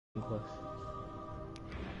quest.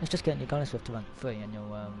 Let's just get your gunsmith to rank 3 and you'll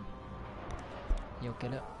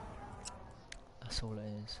get it. That's all it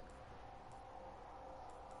is.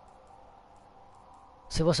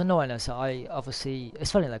 So what's annoying is that I obviously,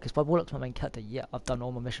 it's funny though, because by Warlock's my main character, yeah, I've done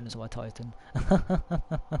all my missions on my Titan.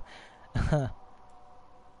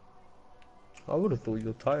 I would have thought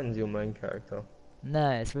your Titan's your main character.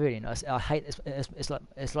 No, it's really nice. I hate this.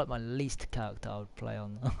 It's like my least character I would play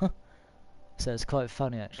on. So it's quite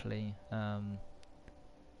funny actually.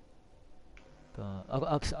 But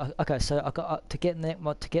okay, so I got to get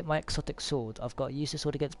my exotic sword. I've got to use the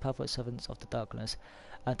sword against powerful servants of the darkness,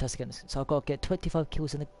 and test against. So I've got to get 25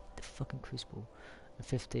 kills in the fucking crucible, and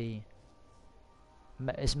 50.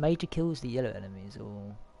 Is major kills the yellow enemies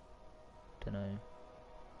or? Don't know.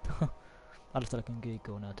 I just thought I can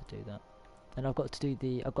Google now to do that. And I've got to do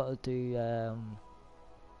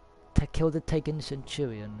to kill the Tegan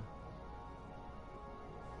Centurion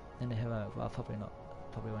in the heroic. Well, probably won't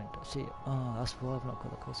see. Oh, that's why I've not got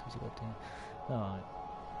the quests because I've got to do. Alright.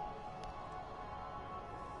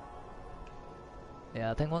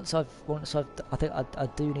 Yeah, I think once I've I think I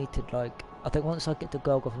do need to like. I think once I get the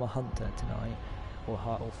goal from a hunter tonight, or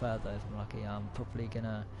further if I'm lucky, I'm probably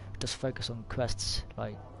gonna just focus on quests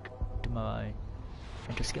like tomorrow.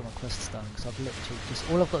 And just get my quests done, because I've literally just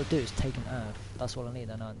all I've got to do is take an ad. That's all I need,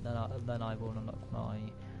 and then I will unlock my,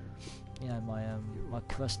 my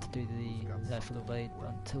quest to do the for the raid. But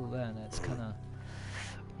until then, it's kind of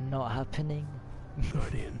not happening.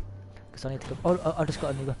 Because I need to go. Oh, I just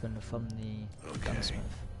got a new weapon from the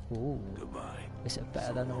gunsmith. Ooh. Goodbye. Is it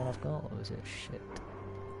better than the one I've got, or is it shit?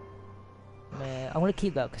 Nah, I'm gonna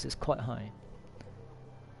keep that because it's quite high.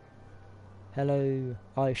 Hello,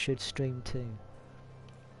 I should stream too.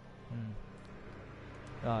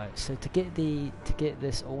 Right, so to get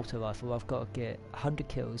this auto rifle, I've got to get 100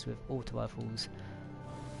 kills with auto rifles.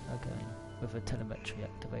 Okay, with a telemetry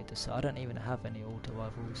activator. So I don't even have any auto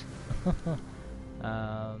rifles.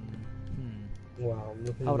 Wow, I'm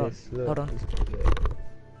looking hold at on, this. Look, hold on.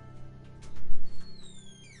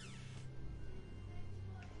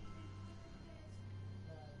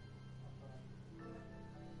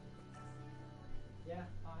 Yeah,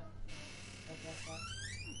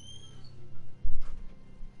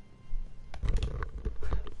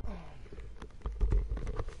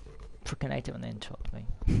 freaking hate it when they interrupt me.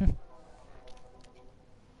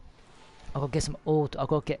 I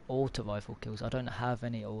gotta get auto rifle kills. I don't have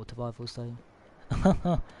any auto rifles though.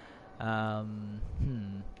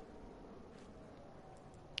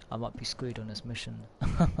 I might be screwed on this mission.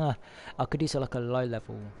 I could use like a low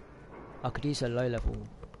level.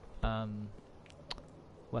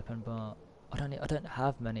 Weapon, but I don't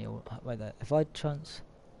have many. Wait there. If I transfer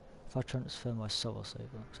my source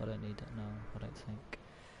over, so I don't need it now. I don't think.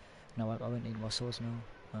 No, I won't need my source now.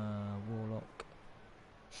 Warlock.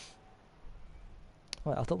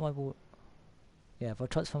 Wait, I thought my yeah, if I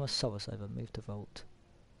transfer my source over, move to Vault.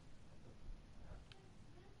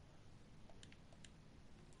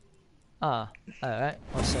 Alright,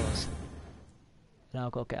 my source. Now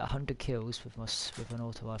I've got to get 100 kills with an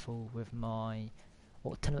auto rifle with my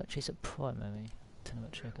what telemetry is it? Primary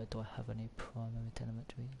telemetry. Okay, do I have any primary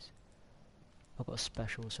telemetries? I've got a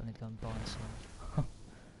special, so I need to go and buy some.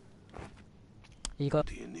 You got?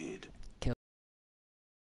 What do you need? Kills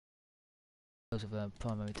with a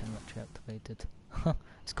primary telemetry activated.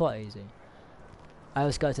 It's quite easy. I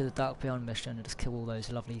always go to the Dark Beyond mission and just kill all those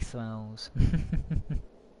lovely thralls.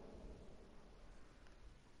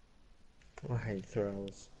 I hate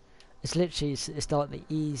thralls. It's literally, it's like the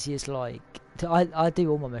easiest, like, I do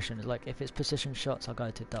all my missions, like, if it's precision shots, I go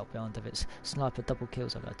to Dark Beyond, if it's sniper double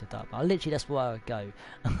kills, I go to Dark Beyond. Literally, that's where I go.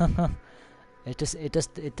 It does the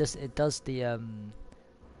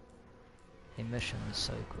missions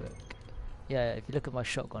so quick. Yeah, if you look at my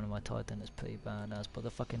shotgun and my Titan, it's pretty badass, but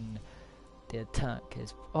the attack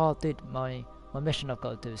is, oh dude, my mission I've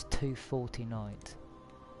got to do is 240 night.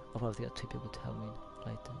 I'll probably have to get 2 people to help me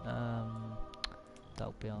later.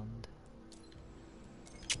 Dark Beyond.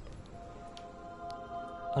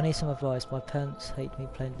 I need some advice. My parents hate me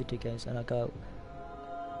playing video games, and I go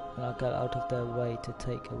out of their way to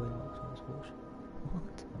take away my watch.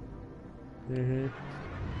 What?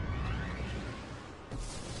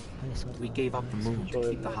 We gave up the moon to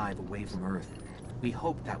keep the hive away from Earth. We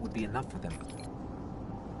hoped that would be enough for them.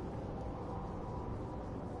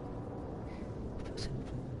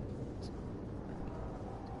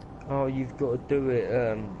 Oh, you've got to do it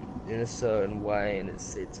in a certain way, and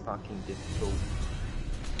it's fucking difficult.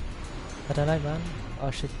 I don't know, man.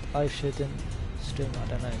 I shouldn't stream. I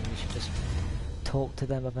don't know. You should just talk to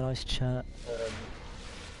them, have a nice chat.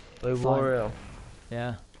 Warrior.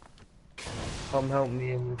 Yeah. Come help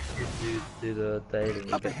me and do the daily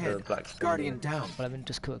and Up get the ahead, black stone. Guardian down. Well, let me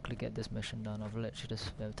just quickly get this mission done. I've literally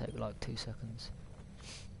just, it'll take like 2 seconds.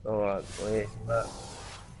 Alright, wait, Matt,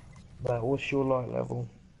 what's your light level?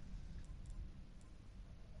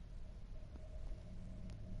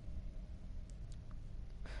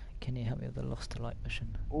 Can you help me with the Lost to Light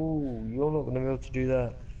mission? Ooh, you're not gonna be able to do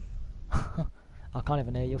that. I can't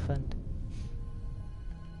even hear your friend.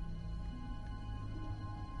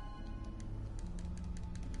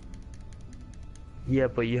 Yeah,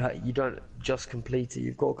 but you don't just complete it.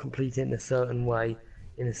 You've got to complete it in a certain way,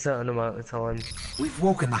 in a certain amount of time. We've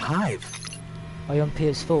woken the hive. Are you on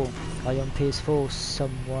PS4? Are you on PS4?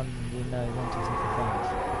 Someone you know, 1, 2, 3, 4, 5.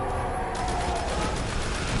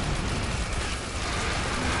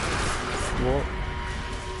 What?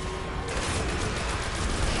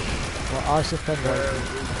 Well, I suspend waiting.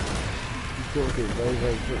 You've got to do it very,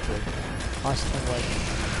 very quickly. I suspend waiting.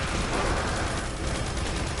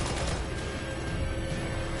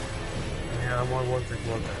 Yeah, I'm on 1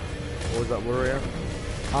 second, 1 second. What was that, warrior?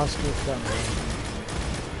 Ask your friend.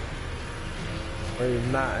 Oh,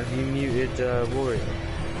 Matt, have you muted warrior?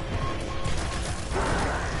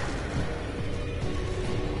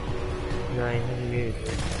 No, he hasn't muted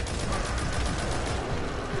it.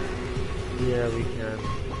 Yeah, we can.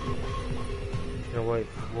 Just gonna wait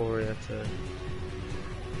for warrior to...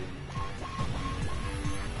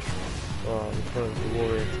 Oh, I'm just waiting for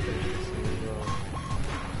warrior to finish this thing as well.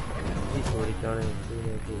 He's already done it.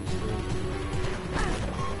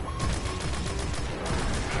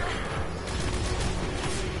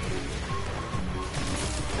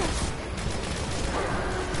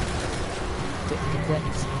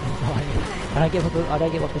 I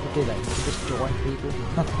don't get what people do. Like, you can just join people.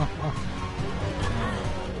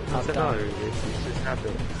 I don't know. It's just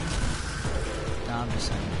habit. No, I'm just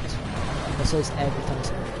saying. It's fine. That says every time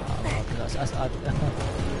something.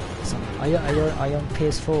 Are you on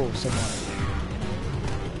PS4 somewhere?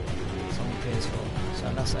 Someone PS4. So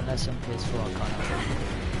unless on PS4 I can't help it.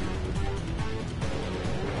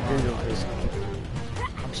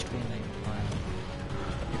 I'm streaming.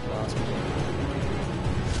 People ask me.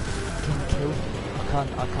 Can you kill? I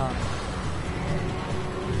can't.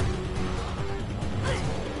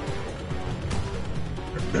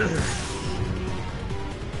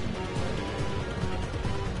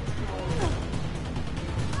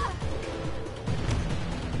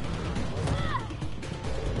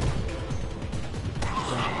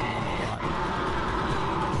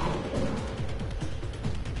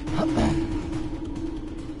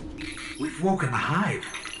 We've woken the hive.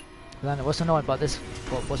 Lana, what's annoying about this?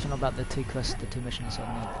 What's annoying about the two quests, the 2 missions on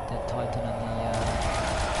the Titan and the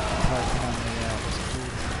what's it called?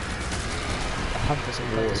 The Hunter, so you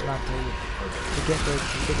got dismantle. You get the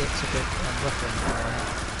bit weapon.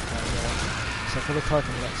 So for the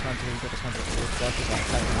Titan, you get dismantle. You get dismantle. For the Titan, like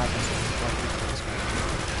Titan happens, and the Titan dismantle.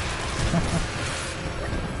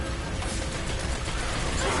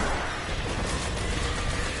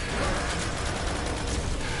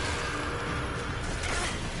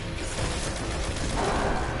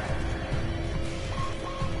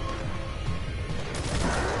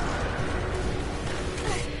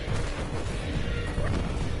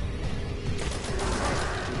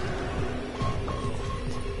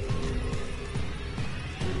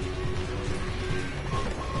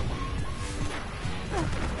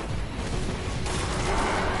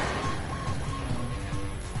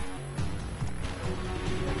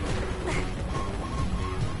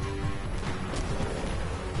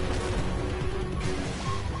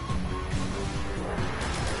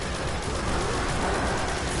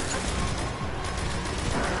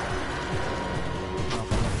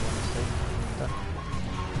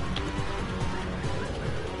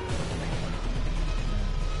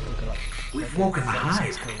 We've woken the hive. I know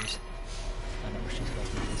she's got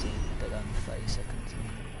to be busy, but 30 seconds.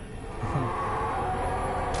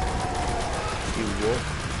 You what?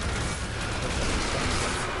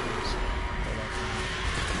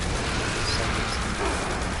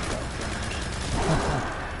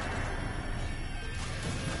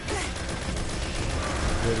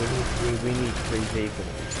 Yeah, we need 3 people.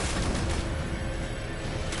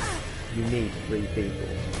 You need 3 people.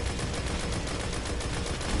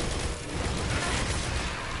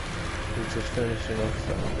 We're just finishing off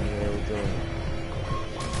something we're all doing.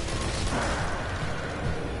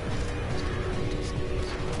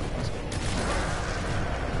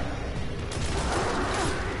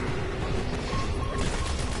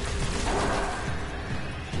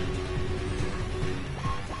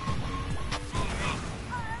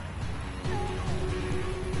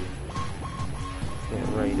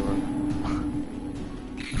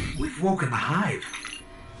 We've woken the hive.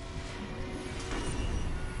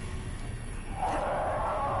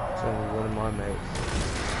 So one of my mates.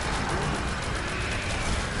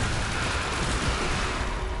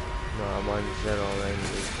 No, mine said all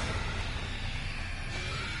angry.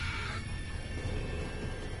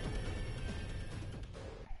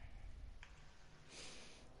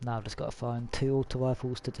 Now I've just got to find 2 auto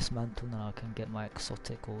rifles to dismantle, and then I can get my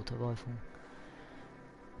exotic auto rifle.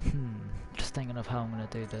 Just thinking of how I'm going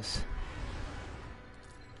to do this.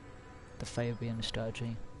 The Fabian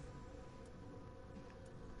strategy.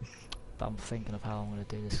 But I'm thinking of how I'm going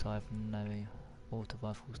to do this, so I have no auto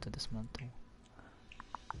rifles to dismantle.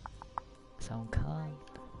 Sound kind?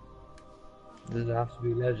 Does it have to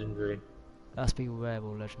be legendary? It has to be rare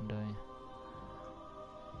or legendary.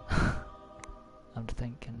 I'm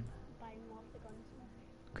thinking.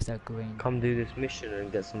 Because they're green. Come do this mission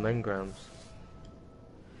and get some engrams.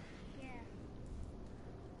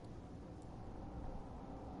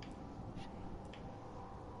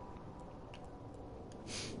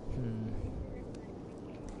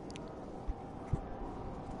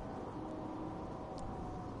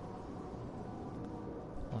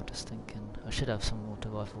 I'm just thinking, I should have some auto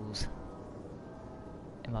rifles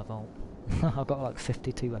in my vault. I've got like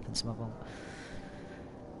 52 weapons in my vault.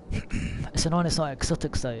 It's annoying it's not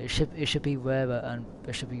exotics though. It should be rarer, and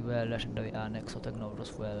it should be rare, legendary and exotic, not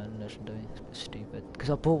just rare and legendary. It's a bit stupid. Because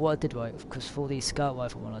I bought what I did right, because for the scout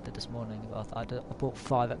rifle one I did this morning, I bought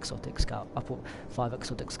 5 exotic scout. I bought 5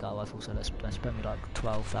 exotic scout rifles, so they spent me like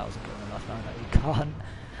 12,000 on them. I found that you can't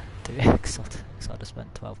do exotic, so I just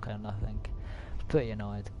spent 12k on that. I think. Pretty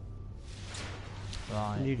annoyed.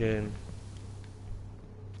 Right. What are you doing?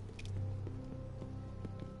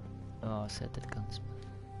 Oh, I said to the gunsmith.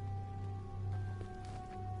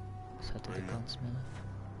 Said to the gunsmith.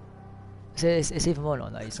 It's even more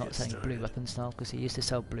like that. He's not selling blue weapons now, because he used to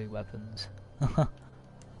sell blue weapons. But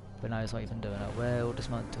now he's not even doing it. Rare or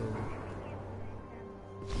dismantle.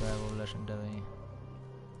 Rare or legendary.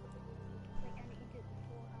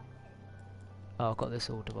 Oh, I've got this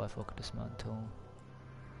auto rifle I could dismantle.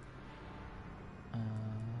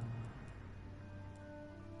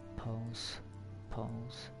 Pulse.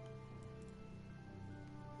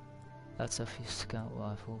 That's a scout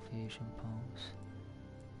rifle, fusion pulse.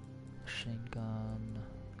 Machine gun.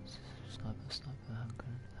 Sniper, hand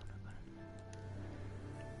grenade.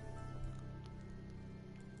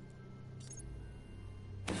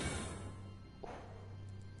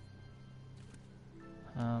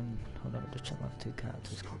 Hold on, just check my 2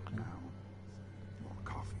 characters quickly. More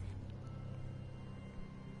coffee.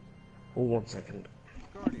 Oh, 1 second.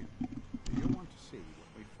 Guardian, do you want to see what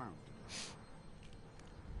we found?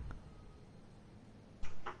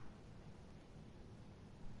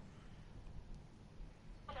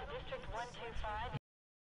 District 125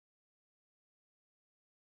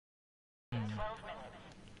 in 12 minutes.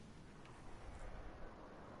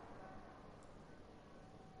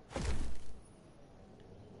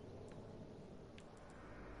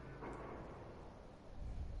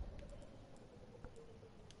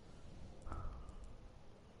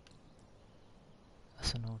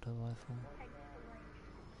 That's an auto rifle.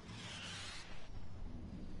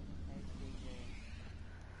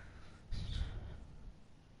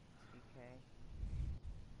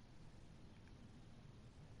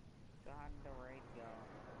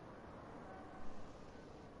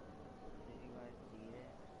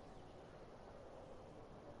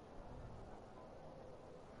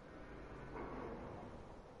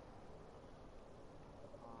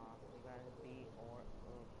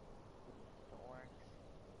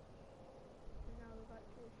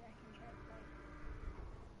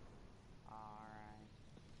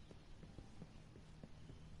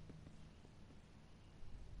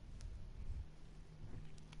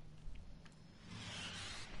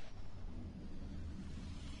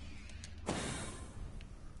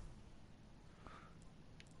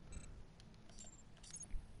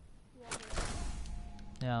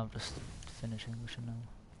 Yeah, I'm just finishing mission now.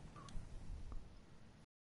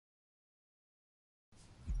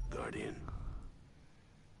 Guardian.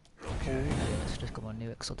 Okay. It's just got my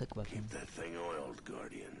new exotic weapon. Keep that thing oiled,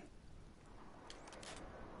 Guardian.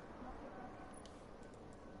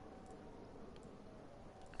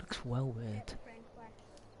 Looks well weird.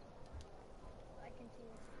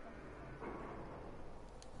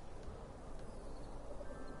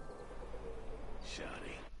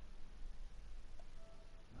 Shoddy.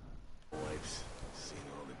 Wife's seen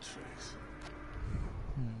all the tricks.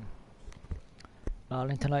 I'll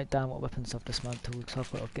need to note down what weapons I've dismantled, so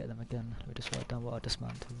I've got to get them again. Let me just write down what I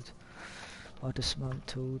dismantled.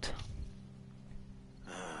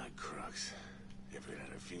 Ah, crux. If we had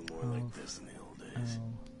a few more like this in the old days.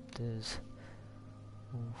 Oh, there's...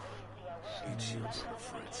 Oof. Each shield Snares. on the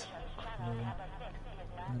fritz.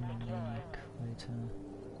 Waiter.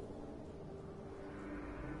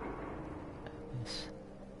 This.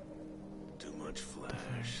 Too much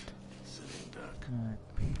flash. Sitting duck. Alright,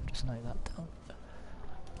 just note that down.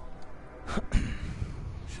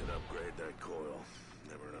 Should upgrade that coil.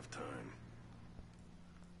 Never enough time.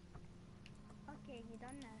 Okay, you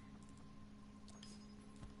done now.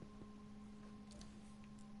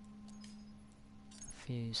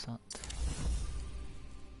 Fuse that.